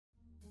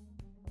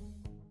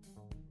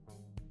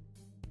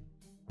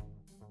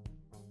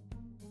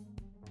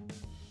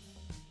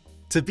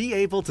To be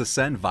able to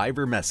send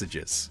Viber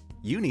messages,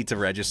 you need to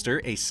register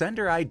a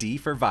sender ID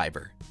for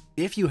Viber.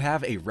 If you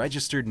have a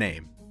registered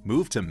name,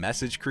 move to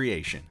Message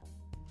Creation.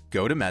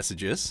 Go to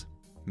Messages,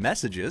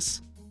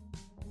 Messages,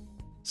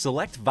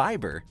 select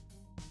Viber,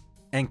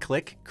 and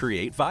click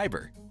Create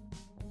Viber.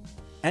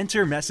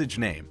 Enter message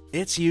name.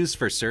 It's used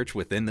for search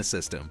within the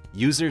system.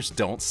 Users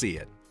don't see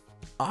it.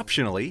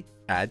 Optionally,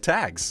 add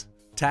tags.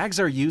 Tags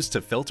are used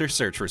to filter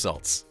search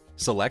results.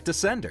 Select a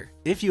sender.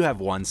 If you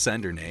have one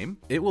sender name,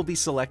 it will be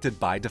selected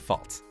by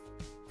default.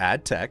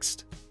 Add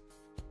text.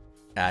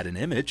 Add an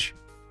image.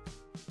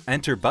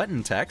 Enter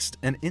button text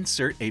and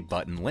insert a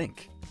button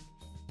link.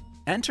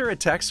 Enter a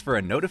text for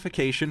a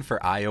notification for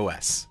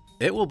iOS.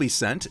 It will be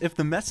sent if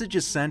the message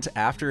is sent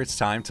after its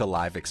time to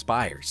live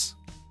expires.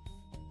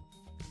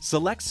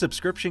 Select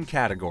subscription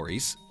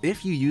categories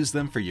if you use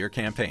them for your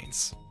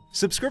campaigns.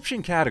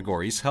 Subscription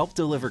categories help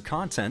deliver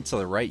content to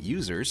the right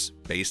users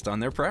based on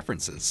their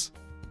preferences.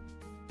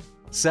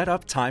 Set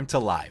up time to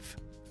live.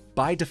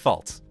 By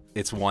default,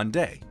 it's 1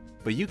 day,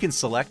 but you can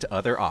select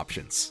other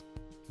options.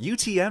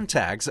 UTM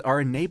tags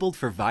are enabled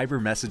for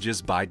Viber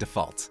messages by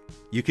default.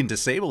 You can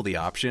disable the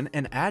option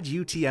and add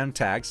UTM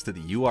tags to the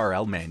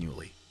URL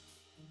manually.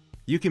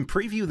 You can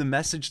preview the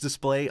message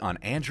display on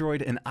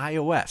Android and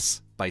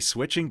iOS by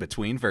switching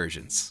between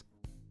versions.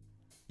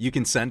 You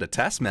can send a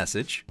test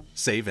message,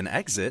 save and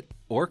exit,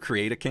 or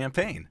create a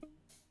campaign.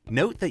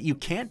 Note that you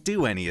can't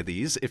do any of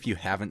these if you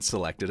haven't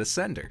selected a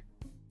sender.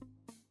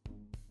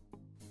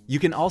 You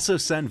can also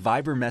send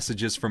Viber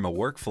messages from a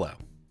workflow.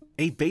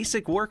 A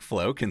basic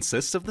workflow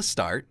consists of the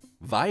start,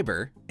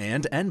 Viber,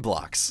 and end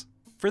blocks.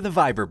 For the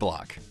Viber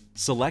block,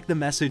 select the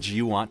message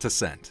you want to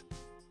send.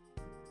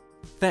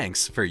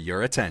 Thanks for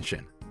your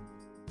attention.